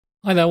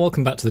Hi there,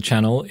 welcome back to the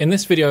channel. In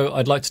this video,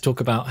 I'd like to talk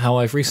about how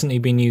I've recently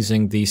been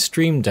using the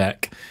Stream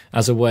Deck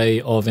as a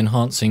way of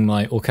enhancing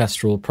my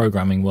orchestral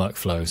programming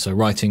workflow, so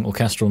writing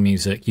orchestral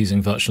music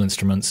using virtual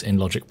instruments in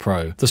Logic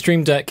Pro. The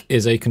Stream Deck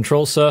is a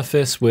control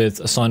surface with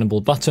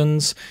assignable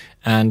buttons,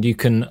 and you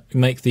can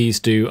make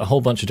these do a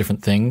whole bunch of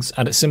different things.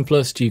 At its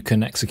simplest, you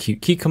can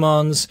execute key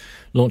commands,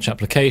 launch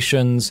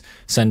applications,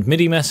 send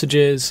MIDI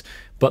messages,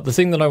 but the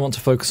thing that I want to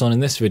focus on in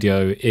this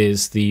video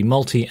is the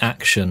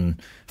multi-action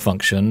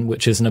function,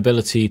 which is an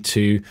ability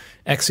to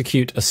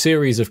execute a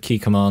series of key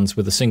commands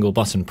with a single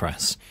button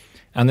press.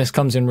 And this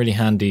comes in really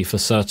handy for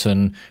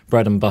certain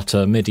bread and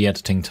butter MIDI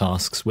editing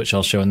tasks, which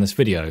I'll show in this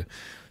video.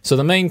 So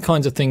the main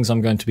kinds of things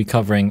I'm going to be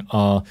covering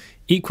are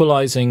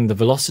equalizing the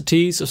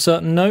velocities of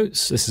certain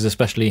notes. This is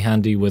especially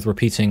handy with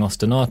repeating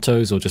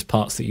ostinatos or just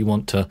parts that you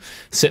want to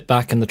sit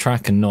back in the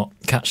track and not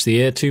catch the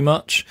ear too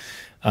much.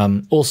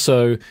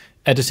 Also,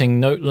 editing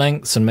note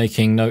lengths and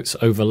making notes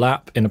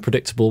overlap in a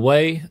predictable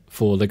way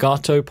for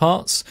legato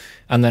parts.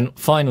 And then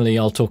finally,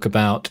 I'll talk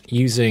about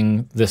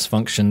using this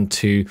function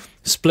to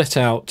split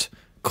out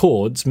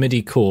chords,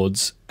 MIDI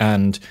chords,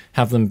 and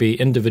have them be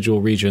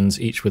individual regions,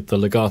 each with the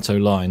legato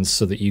lines,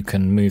 so that you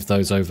can move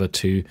those over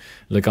to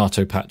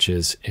legato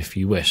patches if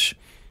you wish.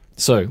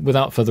 So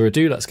without further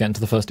ado, let's get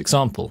into the first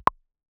example.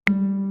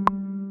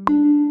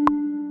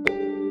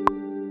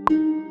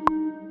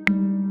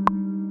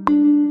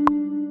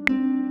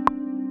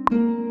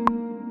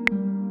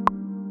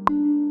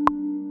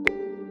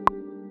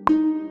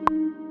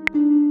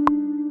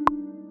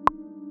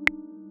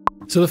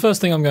 So the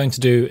first thing I'm going to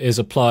do is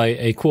apply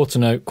a quarter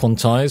note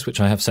quantize, which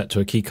I have set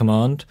to a key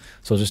command.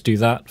 So I'll just do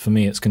that. For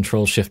me, it's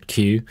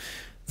Control-Shift-Q.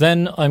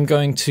 Then I'm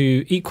going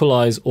to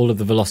equalize all of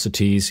the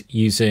velocities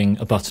using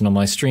a button on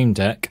my Stream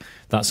Deck.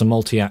 That's a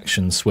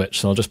multi-action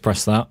switch, so I'll just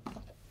press that.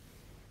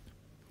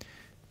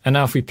 And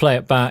now if we play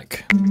it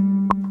back,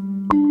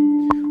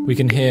 we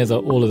can hear that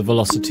all of the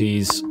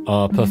velocities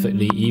are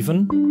perfectly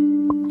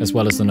even, as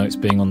well as the notes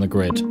being on the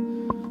grid.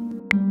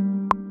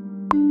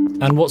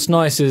 And what's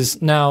nice is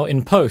now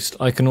in post,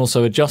 I can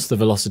also adjust the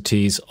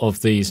velocities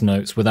of these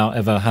notes without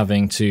ever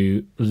having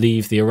to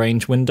leave the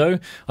arrange window.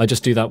 I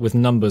just do that with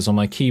numbers on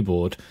my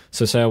keyboard.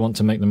 So say I want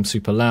to make them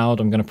super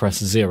loud, I'm going to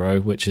press 0,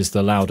 which is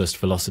the loudest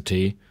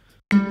velocity.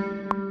 Or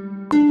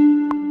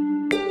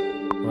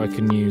I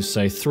can use,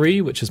 say, 3,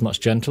 which is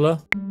much gentler.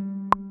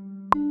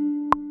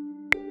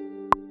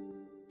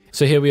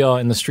 So here we are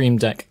in the Stream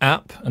Deck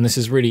app, and this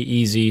is really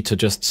easy to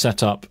just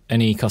set up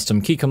any custom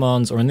key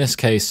commands, or in this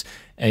case,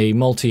 a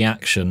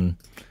multi-action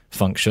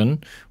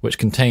function, which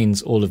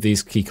contains all of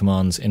these key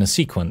commands in a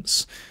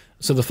sequence.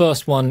 So the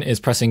first one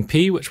is pressing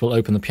P, which will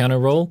open the piano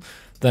roll.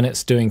 Then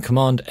it's doing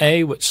Command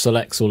A, which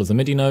selects all of the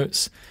MIDI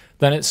notes.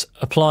 Then it's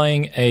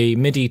applying a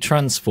MIDI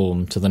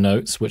transform to the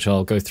notes, which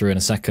I'll go through in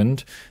a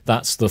second.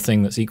 That's the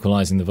thing that's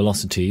equalizing the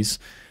velocities.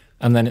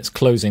 And then it's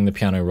closing the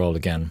piano roll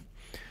again.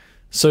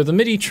 So the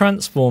MIDI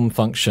transform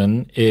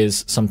function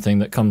is something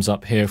that comes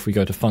up here if we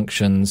go to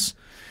functions.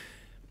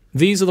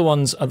 These are the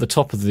ones at the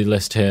top of the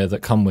list here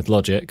that come with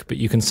Logic, but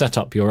you can set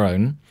up your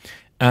own.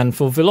 And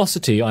for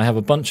velocity, I have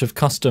a bunch of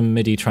custom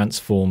MIDI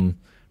transform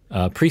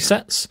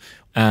presets,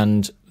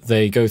 and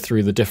they go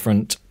through the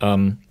different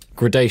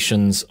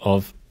gradations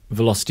of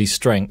velocity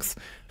strength.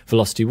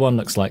 Velocity 1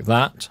 looks like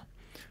that.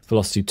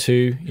 Velocity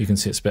 2, you can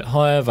see it's a bit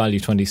higher, value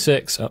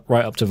 26,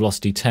 right up to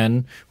velocity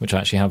 10, which I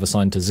actually have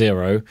assigned to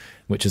 0,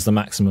 which is the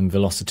maximum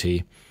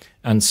velocity.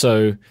 And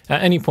so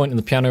at any point in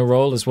the piano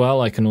roll as well,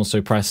 I can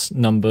also press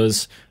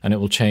numbers and it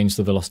will change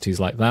the velocities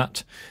like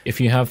that. If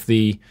you have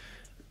the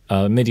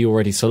MIDI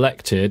already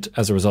selected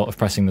as a result of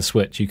pressing the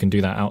switch, you can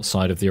do that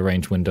outside of the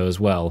arrange window as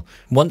well.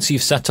 Once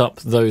you've set up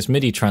those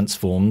MIDI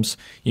transforms,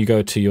 you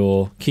go to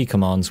your key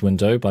commands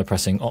window by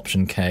pressing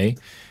Option K,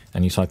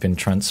 and you type in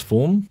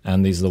transform,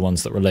 and these are the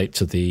ones that relate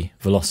to the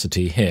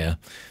velocity here.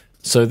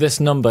 So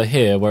this number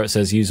here, where it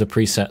says user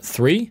preset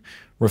 3,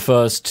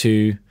 refers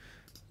to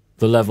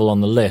the level on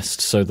the list.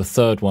 So the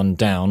third one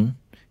down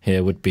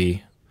here would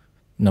be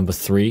number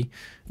 3.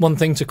 One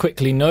thing to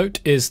quickly note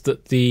is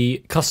that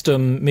the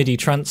custom MIDI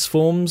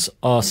transforms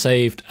are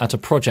saved at a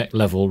project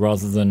level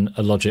rather than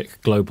a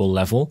Logic global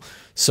level.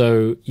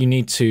 So you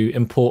need to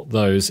import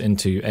those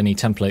into any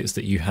templates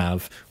that you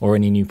have or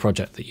any new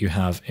project that you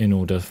have in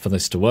order for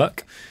this to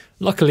work.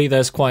 Luckily,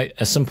 there's quite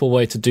a simple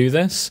way to do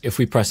this. If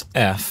we press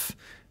F,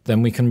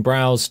 then we can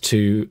browse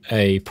to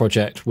a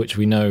project which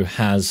we know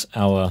has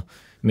our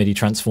MIDI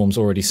transforms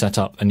already set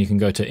up, and you can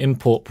go to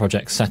Import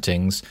Project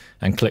Settings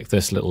and click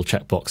this little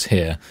checkbox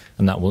here,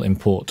 and that will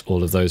import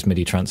all of those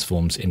MIDI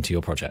transforms into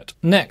your project.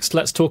 Next,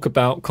 let's talk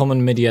about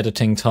common MIDI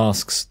editing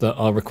tasks that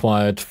are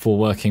required for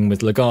working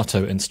with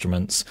legato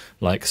instruments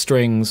like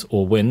strings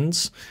or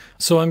winds.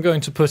 So I'm going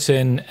to put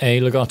in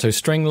a legato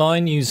string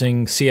line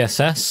using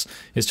CSS.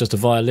 It's just a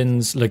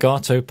violin's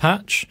legato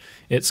patch.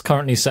 It's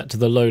currently set to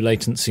the low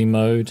latency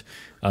mode.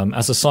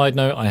 As a side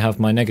note, I have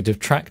my negative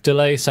track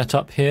delay set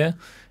up here.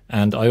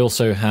 And I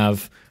also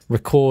have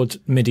record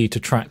MIDI to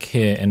track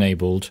here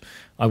enabled.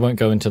 I won't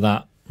go into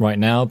that right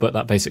now, but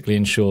that basically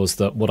ensures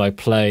that what I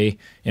play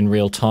in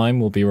real time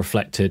will be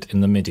reflected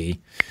in the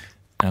MIDI.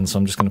 And so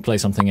I'm just going to play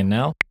something in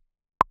now.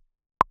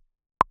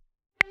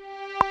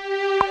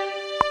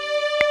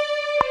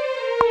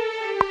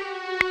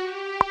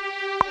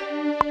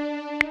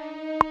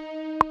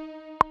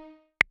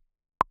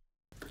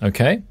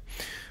 Okay,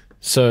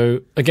 so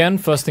again,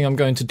 first thing I'm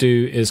going to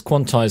do is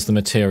quantize the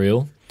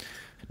material.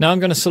 Now I'm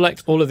going to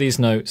select all of these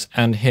notes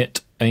and hit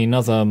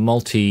another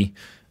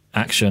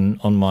multi-action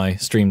on my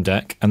Stream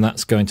Deck, and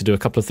that's going to do a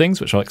couple of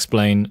things, which I'll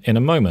explain in a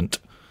moment.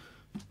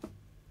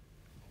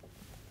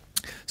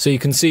 So you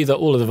can see that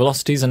all of the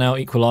velocities are now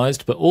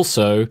equalized, but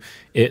also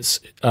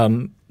it's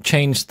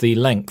changed the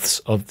lengths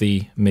of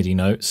the MIDI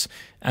notes,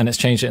 and it's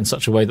changed it in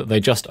such a way that they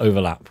just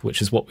overlap,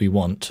 which is what we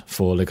want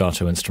for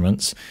legato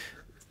instruments.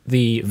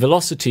 The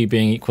velocity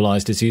being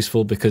equalized is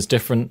useful because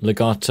different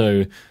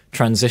legato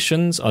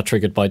transitions are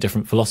triggered by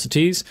different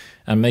velocities,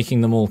 and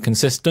making them all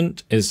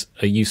consistent is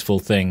a useful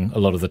thing a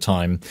lot of the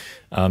time,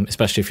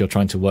 especially if you're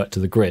trying to work to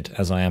the grid,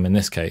 as I am in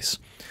this case.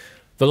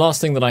 The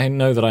last thing that I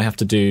know that I have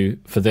to do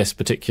for this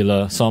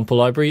particular sample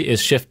library is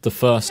shift the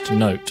first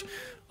note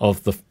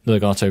of the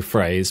legato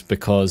phrase,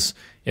 because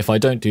if I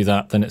don't do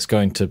that, then it's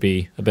going to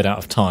be a bit out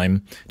of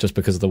time just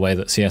because of the way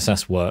that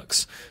CSS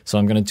works. So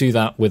I'm going to do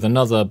that with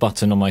another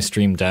button on my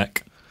Stream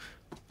Deck,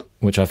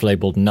 which I've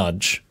labeled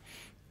nudge.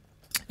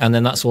 And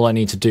then that's all I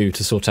need to do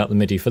to sort out the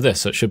MIDI for this.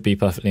 So it should be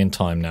perfectly in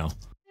time now.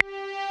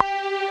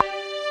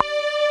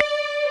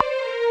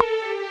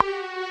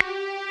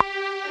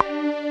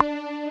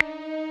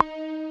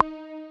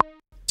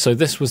 So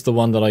this was the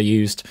one that I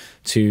used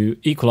to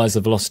equalize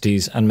the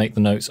velocities and make the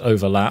notes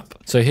overlap.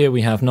 So here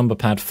we have number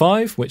pad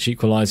 5, which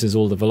equalizes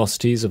all the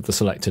velocities of the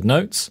selected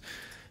notes.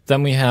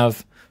 Then we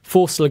have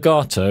force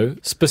legato.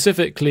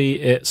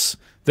 Specifically, it's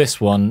this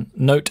one,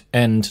 note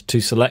end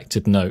to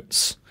selected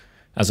notes,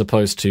 as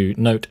opposed to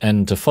note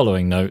end to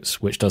following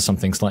notes, which does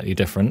something slightly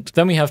different.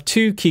 Then we have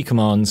two key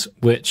commands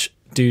which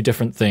do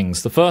different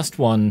things. The first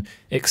one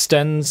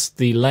extends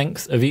the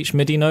length of each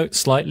MIDI note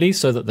slightly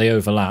so that they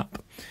overlap.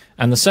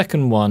 And the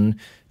second one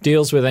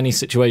deals with any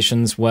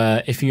situations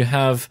where if you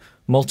have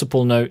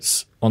multiple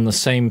notes on the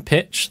same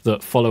pitch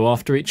that follow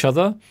after each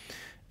other,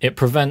 it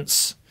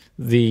prevents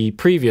the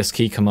previous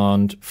key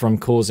command from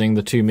causing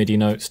the two MIDI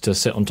notes to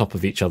sit on top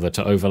of each other,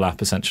 to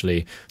overlap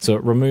essentially. So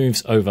it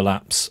removes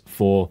overlaps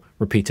for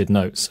repeated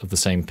notes of the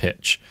same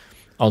pitch.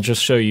 I'll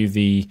just show you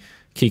the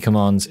key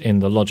commands in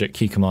the Logic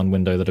key command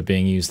window that are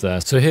being used there.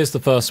 So here's the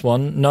first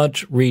one,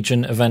 nudge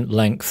region event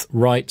length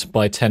right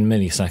by 10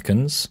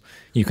 milliseconds.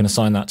 You can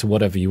assign that to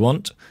whatever you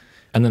want.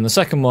 And then the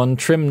second one,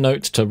 trim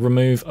note to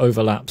remove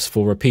overlaps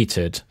for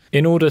repeated.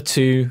 In order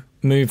to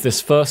move this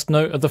first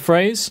note of the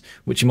phrase,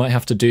 which you might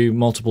have to do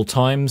multiple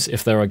times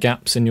if there are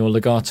gaps in your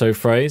legato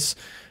phrase,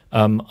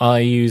 I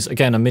use,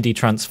 again, a MIDI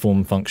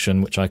transform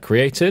function which I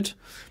created.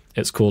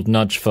 It's called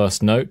nudge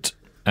first note,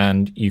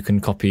 and you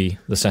can copy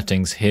the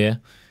settings here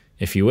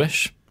if you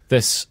wish.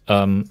 This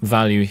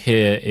value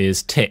here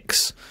is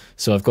ticks,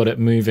 so I've got it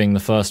moving the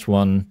first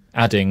one,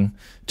 adding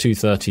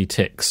 230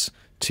 ticks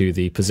to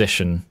the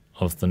position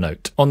of the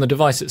note. On the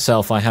device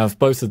itself, I have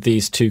both of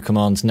these two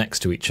commands next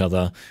to each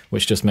other,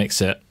 which just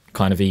makes it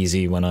kind of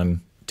easy when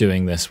I'm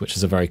doing this, which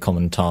is a very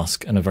common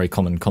task and a very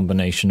common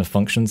combination of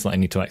functions that I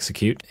need to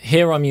execute.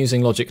 Here I'm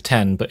using Logic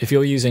 10, but if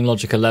you're using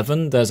Logic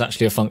 11, there's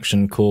actually a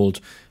function called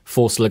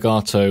force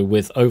legato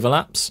with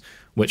overlaps,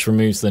 which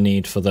removes the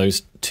need for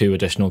those two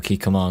additional key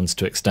commands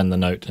to extend the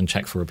note and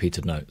check for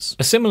repeated notes.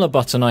 A similar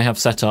button I have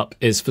set up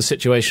is for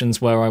situations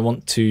where I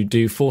want to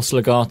do force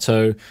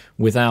legato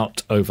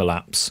without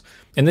overlaps.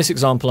 In this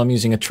example, I'm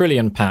using a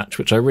trillion patch,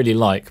 which I really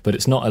like, but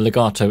it's not a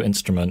legato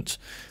instrument.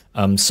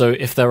 So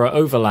if there are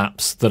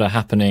overlaps that are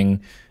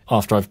happening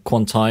after I've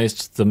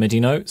quantized the MIDI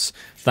notes,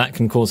 that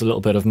can cause a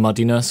little bit of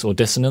muddiness or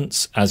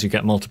dissonance as you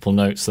get multiple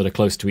notes that are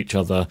close to each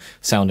other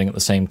sounding at the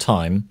same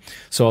time.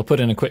 So I'll put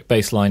in a quick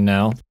bass line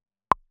now.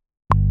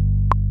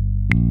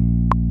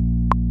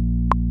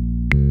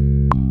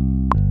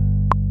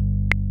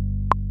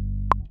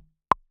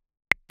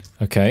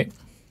 Okay,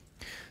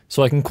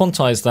 so I can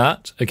quantize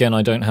that. Again,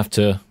 I don't have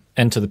to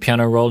enter the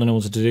piano roll in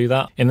order to do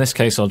that. In this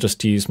case, I'll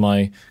just use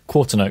my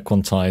quarter note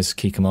quantize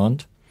key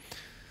command.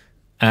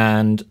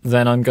 And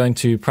then I'm going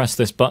to press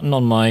this button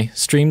on my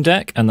Stream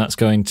Deck, and that's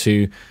going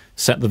to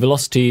set the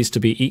velocities to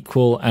be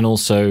equal and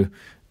also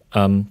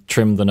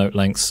trim the note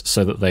lengths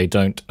so that they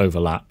don't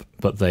overlap,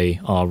 but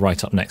they are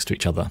right up next to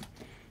each other.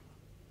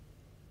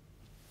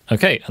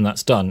 Okay, and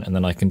that's done. And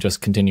then I can just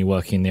continue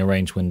working in the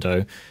arrange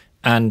window.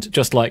 And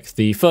just like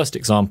the first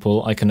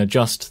example, I can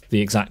adjust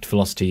the exact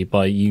velocity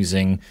by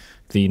using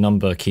the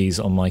number keys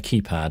on my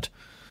keypad.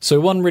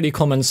 So one really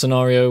common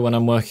scenario when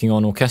I'm working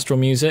on orchestral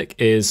music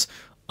is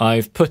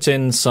I've put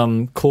in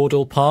some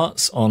chordal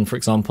parts on, for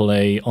example,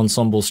 a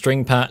ensemble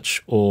string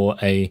patch or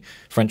a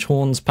French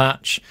horns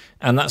patch,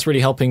 and that's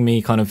really helping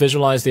me kind of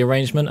visualize the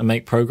arrangement and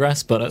make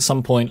progress. But at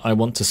some point I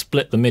want to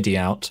split the MIDI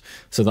out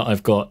so that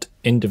I've got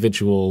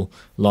individual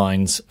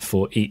lines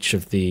for each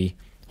of the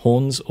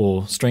horns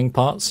or string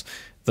parts,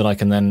 that I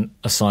can then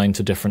assign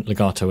to different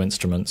legato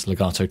instruments,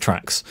 legato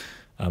tracks.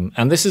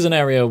 And this is an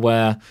area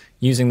where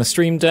using the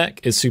Stream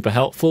Deck is super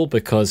helpful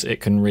because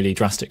it can really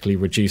drastically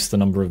reduce the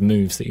number of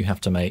moves that you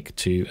have to make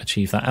to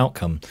achieve that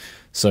outcome.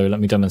 So let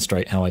me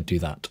demonstrate how I do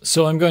that.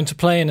 So I'm going to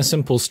play in a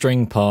simple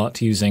string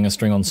part using a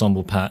string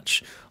ensemble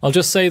patch. I'll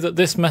just say that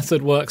this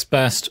method works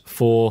best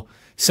for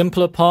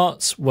simpler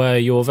parts where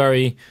you're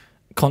very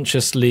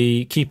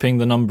consciously keeping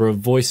the number of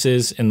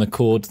voices in the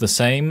chord the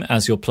same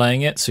as you're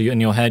playing it. So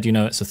in your head, you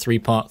know it's a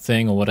 3-part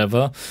thing or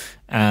whatever.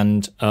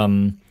 And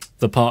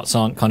the parts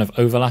aren't kind of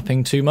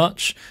overlapping too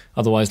much.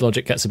 Otherwise,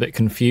 Logic gets a bit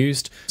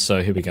confused.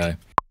 So here we go.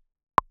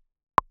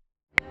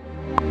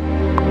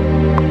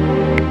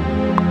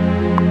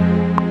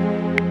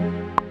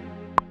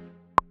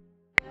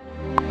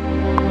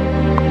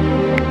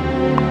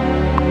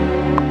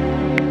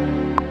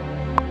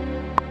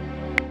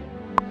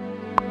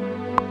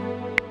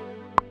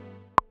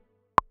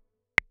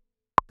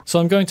 So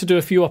I'm going to do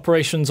a few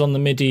operations on the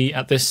MIDI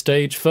at this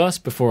stage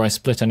first before I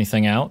split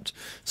anything out.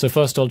 So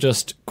first I'll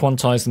just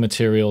quantize the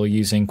material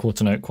using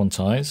quarter note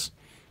quantize.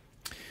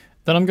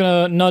 Then I'm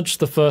going to nudge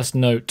the first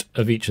note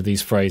of each of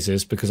these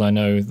phrases because I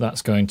know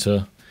that's going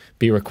to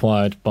be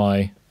required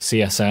by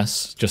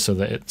CSS just so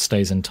that it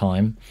stays in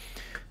time.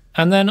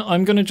 And then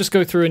I'm going to just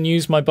go through and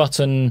use my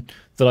button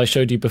that I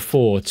showed you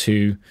before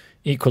to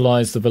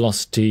equalize the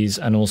velocities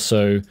and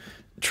also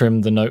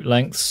trim the note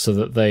lengths so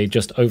that they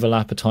just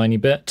overlap a tiny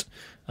bit.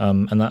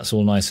 And that's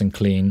all nice and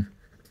clean.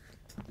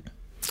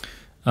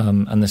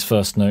 And this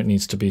first note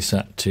needs to be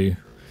set to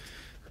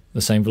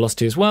the same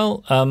velocity as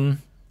well. And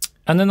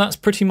then that's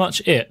pretty much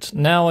it.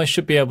 Now I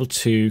should be able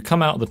to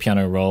come out of the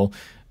piano roll,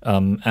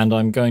 and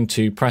I'm going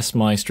to press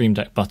my Stream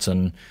Deck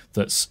button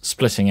that's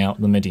splitting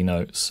out the MIDI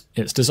notes.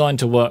 It's designed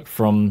to work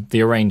from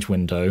the Arrange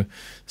window,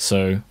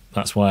 so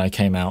that's why I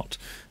came out.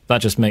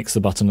 That just makes the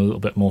button a little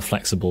bit more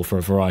flexible for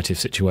a variety of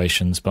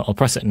situations, but I'll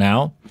press it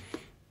now.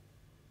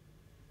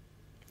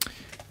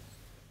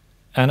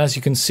 And as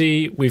you can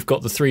see, we've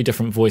got the 3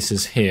 different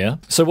voices here.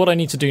 So what I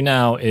need to do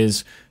now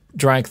is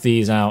drag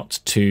these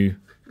out to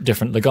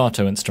different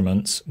legato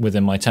instruments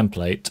within my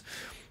template.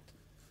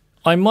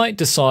 I might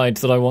decide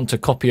that I want to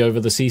copy over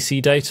the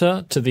CC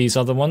data to these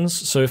other ones.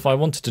 So if I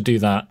wanted to do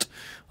that,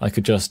 I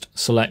could just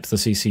select the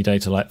CC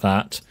data like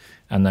that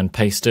and then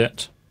paste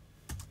it.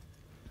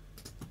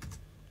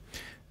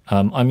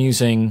 I'm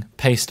using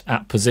paste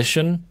at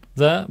position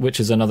there,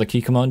 which is another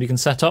key command you can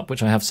set up,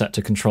 which I have set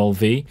to Control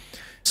V.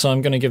 So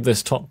I'm going to give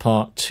this top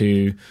part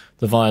to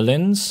the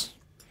violins,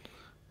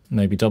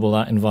 maybe double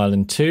that in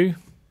violin 2,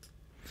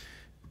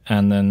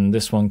 and then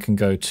this one can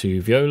go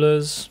to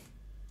violas,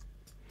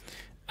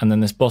 and then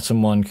this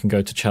bottom one can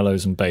go to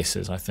cellos and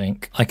basses, I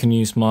think. I can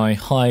use my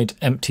hide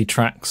empty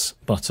tracks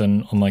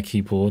button on my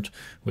keyboard,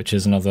 which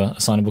is another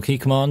assignable key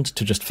command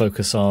to just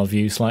focus our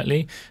view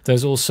slightly.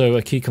 There's also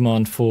a key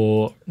command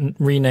for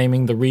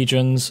renaming the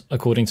regions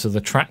according to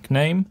the track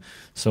name,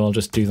 so I'll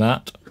just do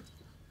that.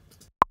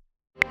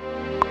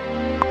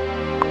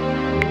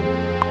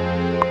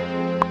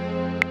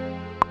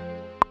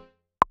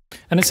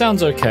 And it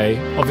sounds okay.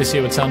 Obviously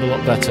it would sound a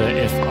lot better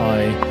if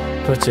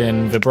I put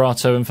in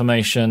vibrato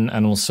information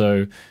and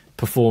also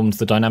performed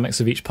the dynamics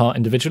of each part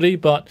individually,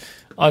 but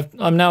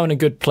I'm now in a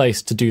good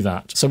place to do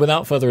that. So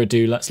without further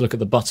ado, let's look at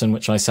the button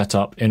which I set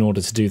up in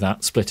order to do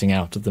that splitting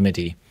out of the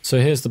MIDI.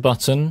 So here's the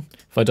button.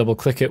 If I double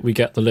click it, we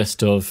get the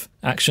list of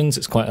actions.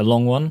 It's quite a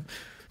long one.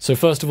 So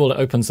first of all, it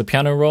opens the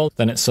piano roll,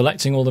 then it's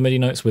selecting all the MIDI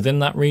notes within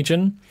that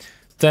region.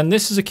 Then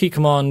this is a key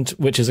command,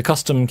 which is a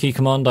custom key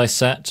command I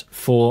set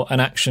for an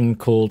action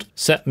called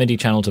set MIDI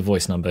channel to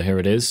voice number. Here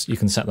it is. You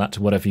can set that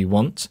to whatever you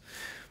want.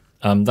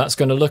 That's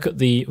going to look at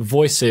the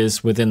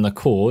voices within the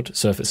chord.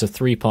 So if it's a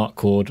 3-part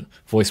chord,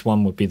 voice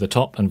 1 would be the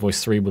top and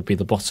voice 3 would be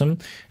the bottom,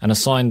 and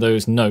assign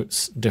those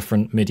notes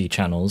different MIDI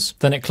channels.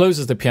 Then it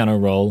closes the piano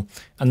roll,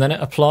 and then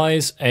it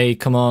applies a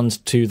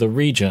command to the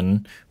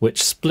region,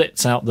 which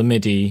splits out the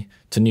MIDI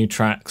to new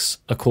tracks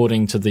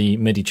according to the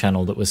MIDI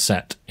channel that was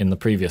set in the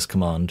previous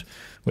command,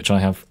 which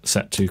I have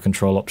set to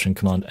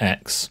Control-Option-Command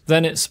X.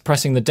 Then it's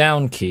pressing the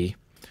down key,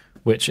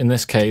 which in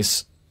this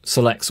case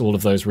selects all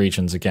of those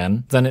regions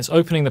again. Then it's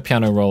opening the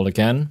piano roll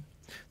again.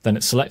 Then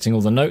it's selecting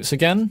all the notes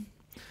again.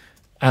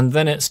 And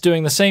then it's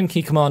doing the same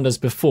key command as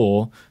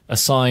before,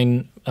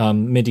 assign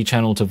MIDI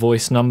channel to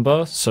voice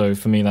number. So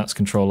for me, that's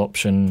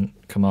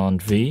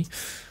Control-Option-Command V.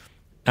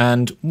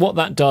 And what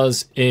that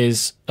does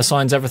is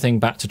assigns everything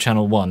back to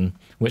channel 1,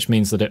 which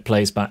means that it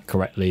plays back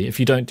correctly. If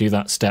you don't do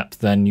that step,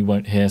 then you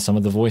won't hear some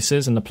of the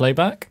voices in the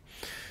playback.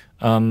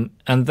 And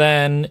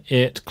then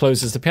it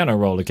closes the piano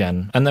roll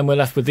again. And then we're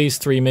left with these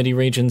 3 MIDI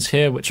regions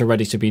here, which are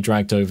ready to be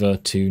dragged over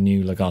to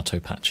new legato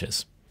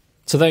patches.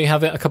 So there you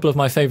have it, a couple of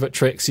my favorite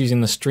tricks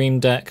using the Stream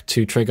Deck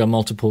to trigger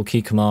multiple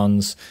key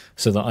commands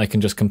so that I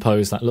can just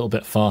compose that a little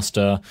bit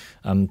faster,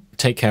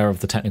 take care of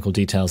the technical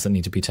details that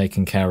need to be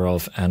taken care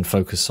of, and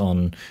focus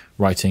on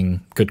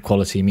writing good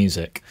quality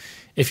music.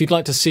 If you'd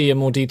like to see a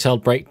more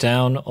detailed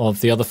breakdown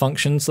of the other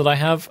functions that I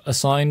have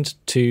assigned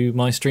to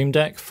my Stream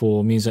Deck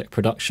for music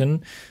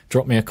production,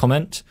 drop me a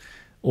comment.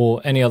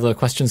 or any other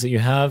questions that you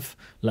have,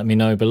 let me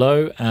know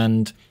below.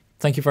 And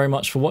thank you very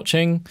much for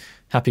watching.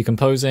 Happy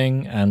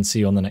composing, and see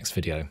you on the next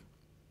video.